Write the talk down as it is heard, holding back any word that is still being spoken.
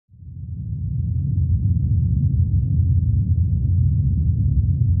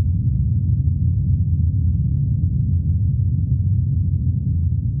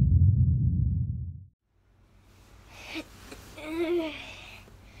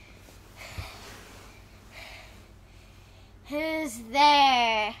Who's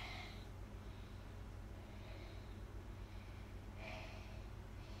there?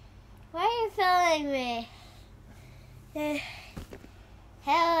 Why are you following me?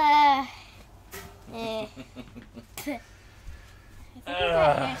 Hello. I think I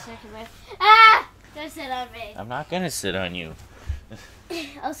got hair stuck in my... Ah! Don't sit on me. I'm not gonna sit on you.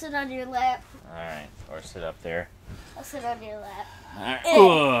 I'll sit on your lap. Alright, or sit up there. I'll sit on your lap.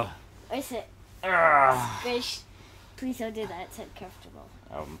 Alright. Or sit. Squish. Please don't do that. It's uncomfortable.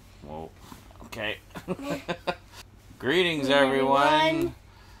 Well, okay. Greetings, everyone.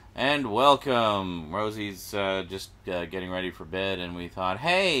 And welcome. Rosie's just getting ready for bed, and we thought,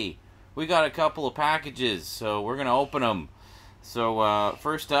 hey, we got a couple of packages, so we're going to open them. So,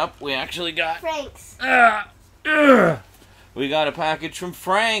 first up, we actually got... Frank's. We got a package from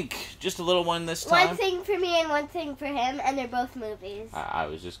Frank. Just a little one this time. One thing for me and one thing for him, and they're both movies. I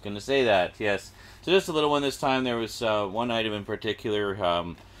was just going to say that, yes. So just a little one this time. There was one item in particular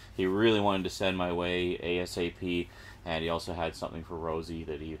he really wanted to send my way ASAP, and he also had something for Rosie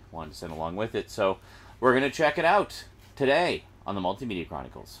that he wanted to send along with it. So we're going to check it out today on the Multimedia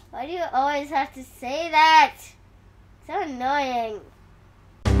Chronicles. Why do you always have to say that? So annoying.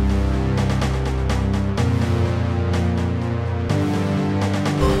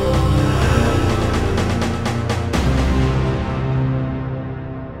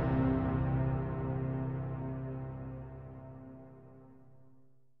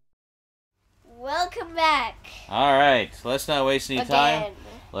 Welcome back. All right, so let's not waste any time.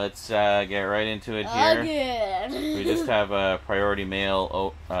 Let's get right into it here. Again. We just have a priority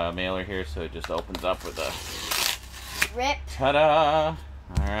mail mailer here, so it just opens up with a rip. Ta-da!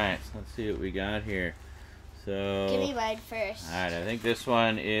 All right, so let's see what we got here. So give me mine first. All right, I think this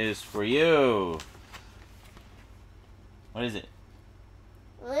one is for you. What is it?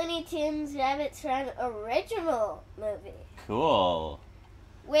 Looney Tunes Rabbits Run original movie. Cool.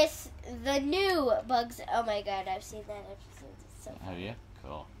 With the new Bugs. Oh my god, I've seen that episode. It's so Have you?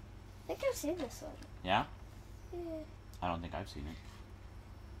 Cool. I think I've seen this one. Yeah? Yeah. I don't think I've seen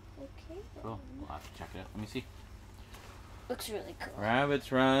it. Okay. Cool. We'll have to check it out. Let me see. Looks really cool.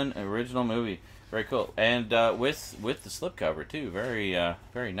 Rabbits Run original movie. Very cool. And with the slipcover too. Very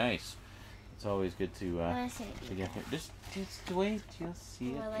very nice. It's always good to get there. Just wait, you'll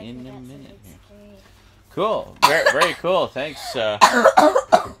see it in a minute here. Cool. Very cool. Thanks.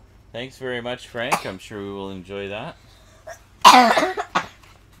 Thanks very much, Frank. I'm sure we will enjoy that. All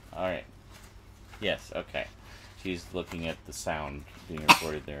right. Yes. Okay. She's looking at the sound being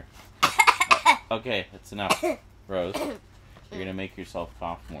recorded there. Okay, that's enough, Rose. You're gonna make yourself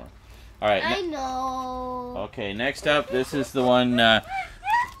cough more. All right. I know. Okay. Next up, this is the one.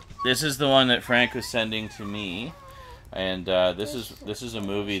 This is the one that Frank was sending to me, and this is a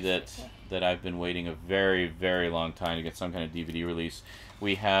movie that I've been waiting a very, very long time to get some kind of DVD release.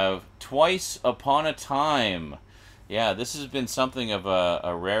 We have Twice Upon a Time. Yeah, this has been something of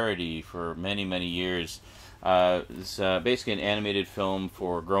a rarity for many, many years. It's basically an animated film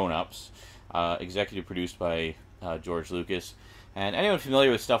for grown-ups, executive produced by George Lucas. And anyone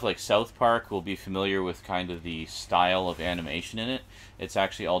familiar with stuff like South Park will be familiar with kind of the style of animation in it. It's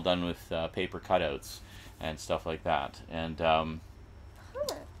actually all done with paper cutouts and stuff like that. And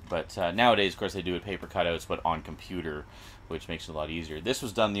But nowadays, of course, they do it paper cutouts, but on computer, which makes it a lot easier. This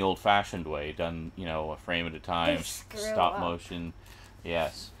was done the old-fashioned way, done, you know, a frame at a time, stop motion.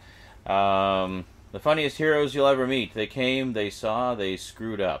 Yes. The funniest heroes you'll ever meet. They came, they saw, they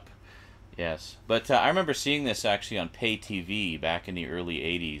screwed up. Yes. But I remember seeing this actually on pay TV back in the early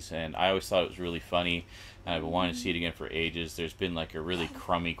 80s, and I always thought it was really funny. And I've been wanting to see it again for ages. There's been like a really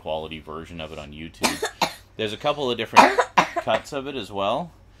crummy quality version of it on YouTube. There's a couple of different cuts of it as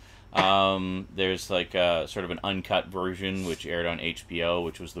well. There's like sort of an uncut version which aired on HBO,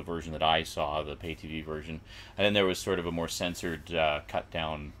 which was the version that I saw, the pay TV version, and then there was sort of a more censored, cut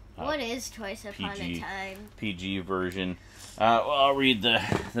down. What is Twice Upon a Time? PG version. Well, I'll read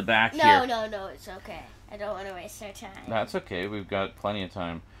the back here. No, it's okay. I don't want to waste our time. That's okay. We've got plenty of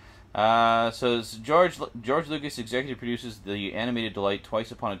time. So George Lucas executive produces the animated delight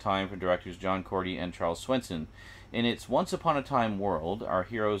Twice Upon a Time from directors John Cordy and Charles Swenson. In its Once Upon a Time world, our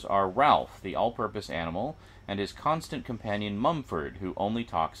heroes are Ralph, the all-purpose animal, and his constant companion Mumford, who only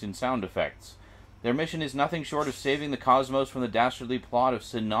talks in sound effects. Their mission is nothing short of saving the cosmos from the dastardly plot of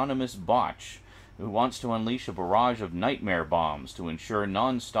Synonymous Botch, who wants to unleash a barrage of nightmare bombs to ensure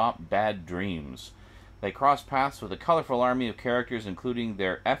non-stop bad dreams. They cross paths with a colorful army of characters, including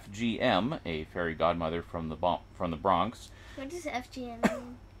their FGM, a fairy godmother from the Bronx. What does FGM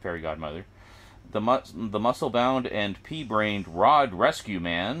mean? Fairy godmother. The muscle-bound and pea-brained Rod Rescue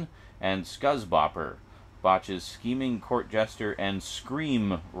Man, and Scuzzbopper. Botch's scheming court jester and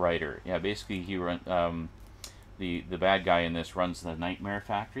scream writer. Yeah, basically he the bad guy in this runs the Nightmare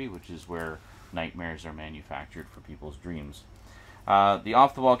Factory, which is where nightmares are manufactured for people's dreams. The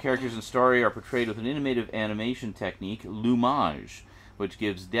off-the-wall characters and story are portrayed with an innovative animation technique, Lumage, which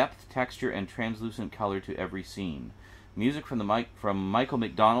gives depth, texture, and translucent color to every scene. Music from Michael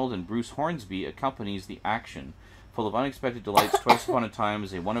McDonald and Bruce Hornsby accompanies the action. Full of unexpected delights, Twice Upon a Time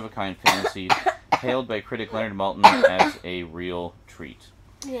is a one-of-a-kind fantasy hailed by critic Leonard Maltin as a real treat.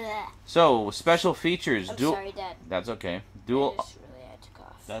 Yeah. So, special features. I'm sorry, Dad. That's okay. I Dual. just really had to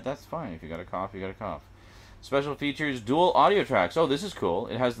cough. That's fine. If you got a cough, you got a cough. Special features, dual audio tracks. Oh, this is cool.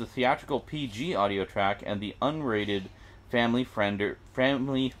 It has the theatrical PG audio track and the unrated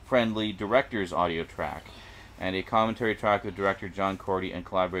family-friendly director's audio track. And a commentary track with director John Cordy and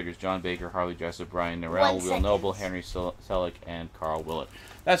collaborators John Baker, Harley Jessup, Brian Norell, Will Noble, Henry Selick, and Carl Willett.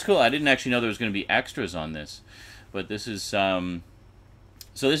 That's cool. I didn't actually know there was going to be extras on this. But this is...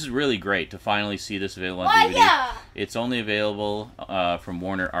 So this is really great to finally see this available on DVD. Yeah. It's only available from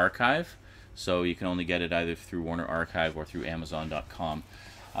Warner Archive. So you can only get it either through Warner Archive or through Amazon.com.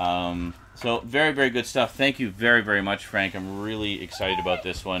 So very, very good stuff. Thank you very, very much, Frank. I'm really excited about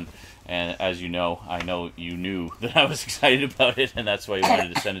this one. And as you know, I know you knew that I was excited about it, and that's why you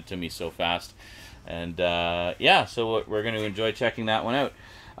wanted to send it to me so fast. And yeah, so we're going to enjoy checking that one out.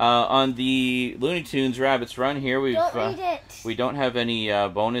 On the Looney Tunes Rabbits Run here, we don't have any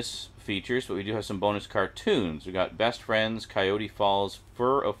bonus features, but we do have some bonus cartoons. We got Best Friends, Coyote Falls,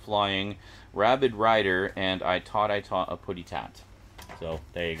 Fur of Flying, Rabid Rider, and I Taught a Putty Tat. So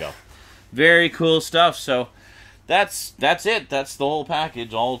there you go. Very cool stuff. So that's it. That's the whole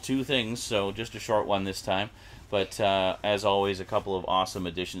package, all 2 things. So just a short one this time. But as always, a couple of awesome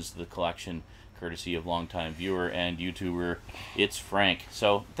additions to the collection, courtesy of longtime viewer and YouTuber, it's Frank.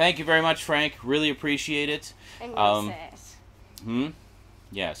 So thank you very much, Frank. Really appreciate it.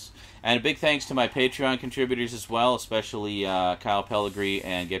 Yes. And a big thanks to my Patreon contributors as well, especially Kyle Pellegrini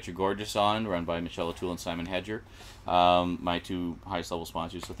and Get Your Gorgeous On, run by Michelle O'Toole and Simon Hedger, my 2 highest level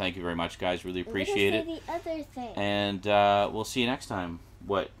sponsors. So thank you very much, guys. Really appreciate it. The other thing. And we'll see you next time.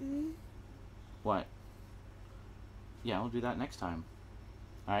 What? What? Yeah, we'll do that next time.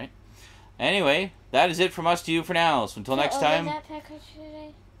 All right. Anyway, that is it from us to you for now. So until next time,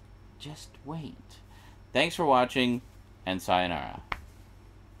 just wait. Thanks for watching, and sayonara.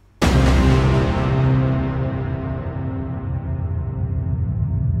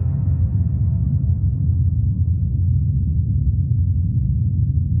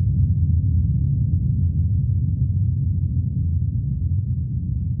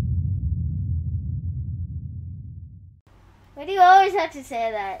 Why do you always have to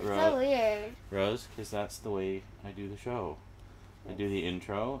say that? It's so weird. Rose, because that's the way I do the show. I do the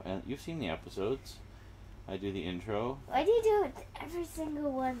intro, and you've seen the episodes. I do the intro. Why do you do it with every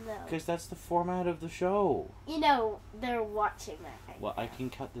single one, though? Because that's the format of the show. You know, they're watching that. Well, I can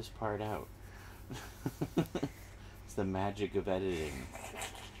cut this part out. It's the magic of editing.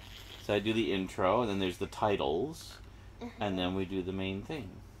 So I do the intro, and then there's the titles, and then we do the main thing.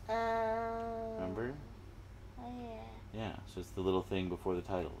 Remember? Oh, yeah. Yeah, so it's the little thing before the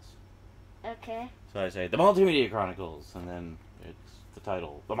titles. Okay. So I say, The Multimedia Chronicles, and then it's the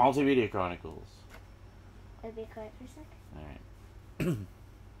title, The Multimedia Chronicles. I'll be quiet for a second. Alright.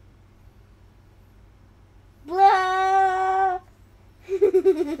 Blah!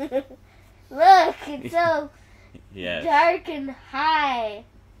 Look, it's so yes. dark and high.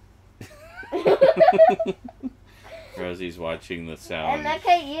 Rosie's watching the sound. And look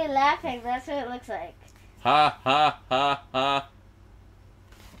at you laughing. That's what it looks like. Ha ha ha ha.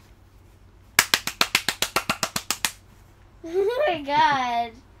 Oh my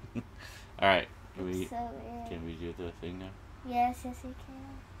god. Alright. So weird. Can we do the thing now? Yes, we can.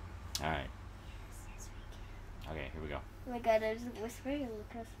 Alright. Yes, we can. Okay, here we go. Oh my god, I was whispering.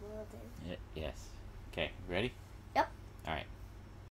 Look how small it is. Yes. Okay, ready? Yep. Alright.